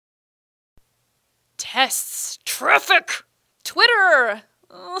tests, traffic, Twitter.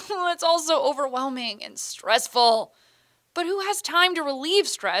 It's also overwhelming and stressful. But who has time to relieve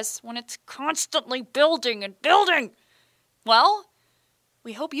stress when it's constantly building and building? Well,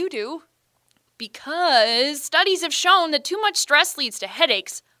 we hope you do. Because studies have shown that too much stress leads to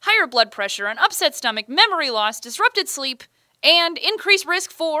headaches, higher blood pressure, an upset stomach, memory loss, disrupted sleep, and increased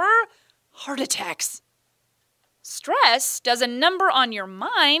risk for heart attacks. Stress does a number on your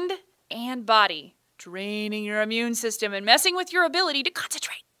mind and body, draining your immune system and messing with your ability to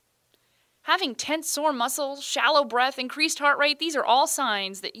concentrate. Having tense, sore muscles, shallow breath, increased heart rate, these are all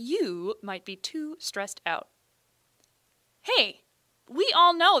signs that you might be too stressed out. Hey, we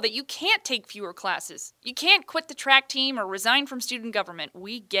all know that you can't take fewer classes. You can't quit the track team or resign from student government.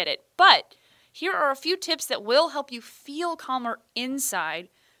 We get it. But here are a few tips that will help you feel calmer inside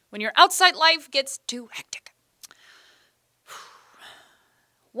when your outside life gets too hectic.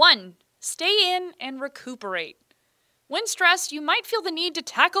 1. Stay in and recuperate. When stressed, you might feel the need to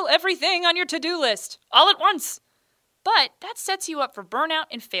tackle everything on your to-do list all at once. But that sets you up for burnout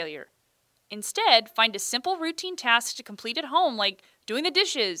and failure. Instead, find a simple routine task to complete at home, like doing the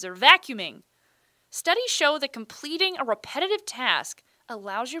dishes or vacuuming. Studies show that completing a repetitive task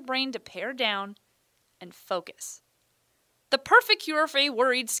allows your brain to pare down and focus. The perfect cure for a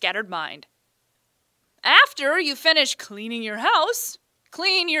worried, scattered mind. After you finish cleaning your house,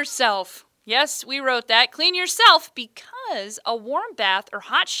 clean yourself. Yes, we wrote that. Clean yourself because a warm bath or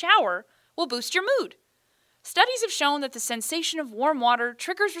hot shower will boost your mood. Studies have shown that the sensation of warm water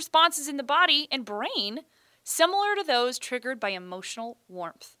triggers responses in the body and brain similar to those triggered by emotional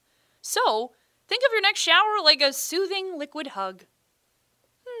warmth. So, think of your next shower like a soothing liquid hug.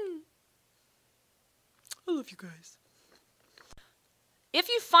 I love you guys. If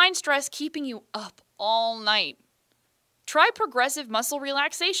you find stress keeping you up all night, try progressive muscle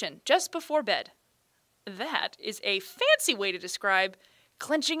relaxation just before bed. That is a fancy way to describe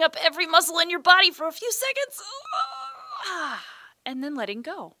clenching up every muscle in your body for a few seconds, and then letting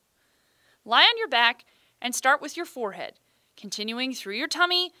go. Lie on your back and start with your forehead, continuing through your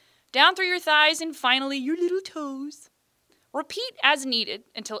tummy, down through your thighs, and finally your little toes. Repeat as needed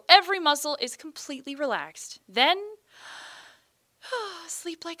until every muscle is completely relaxed. Then,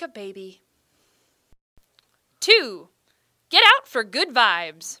 sleep like a baby. 2. Get out for good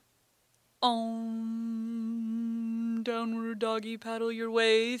vibes. Downward doggy paddle your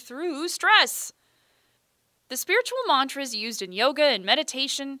way through stress. The spiritual mantras used in yoga and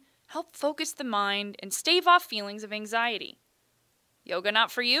meditation help focus the mind and stave off feelings of anxiety. Yoga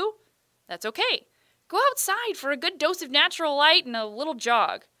not for you? That's okay. Go outside for a good dose of natural light and a little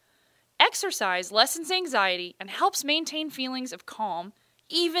jog. Exercise lessens anxiety and helps maintain feelings of calm,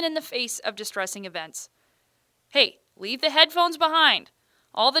 even in the face of distressing events. Hey, leave the headphones behind.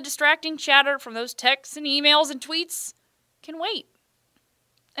 All the distracting chatter from those texts and emails and tweets can wait.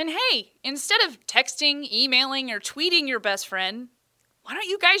 And hey, instead of texting, emailing, or tweeting your best friend, why don't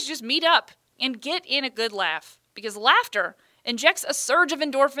you guys just meet up and get in a good laugh? Because laughter injects a surge of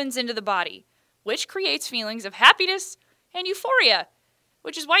endorphins into the body, which creates feelings of happiness and euphoria,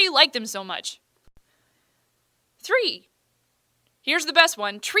 which is why you like them so much. 3. Here's the best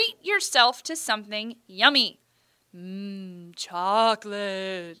one. Treat yourself to something yummy.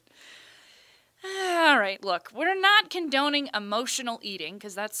 Chocolate. All right, look, we're not condoning emotional eating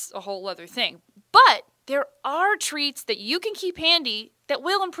because that's a whole other thing. But there are treats that you can keep handy that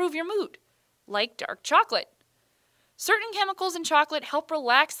will improve your mood, like dark chocolate. Certain chemicals in chocolate help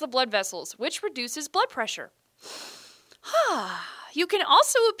relax the blood vessels, which reduces blood pressure. You can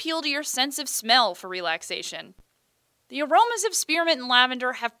also appeal to your sense of smell for relaxation. The aromas of spearmint and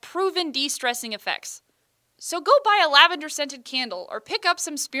lavender have proven de-stressing effects. So go buy a lavender-scented candle or pick up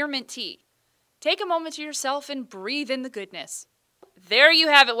some spearmint tea. Take a moment to yourself and breathe in the goodness. There you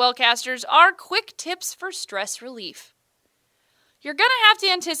have it, Wellcasters, our quick tips for stress relief. You're going to have to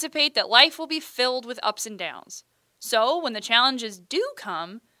anticipate that life will be filled with ups and downs. So when the challenges do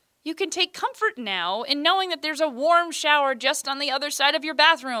come, you can take comfort now in knowing that there's a warm shower just on the other side of your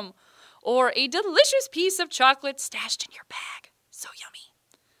bathroom, or a delicious piece of chocolate stashed in your bag. So yummy.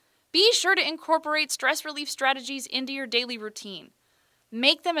 Be sure to incorporate stress relief strategies into your daily routine.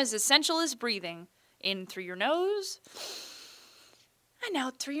 Make them as essential as breathing, in through your nose and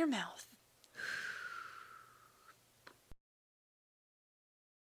out through your mouth.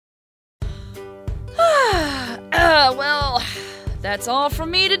 Well, that's all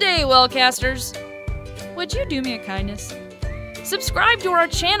from me today, Wellcasters. Would you do me a kindness? Subscribe to our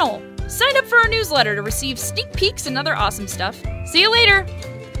channel. Sign up for our newsletter to receive sneak peeks and other awesome stuff. See you later!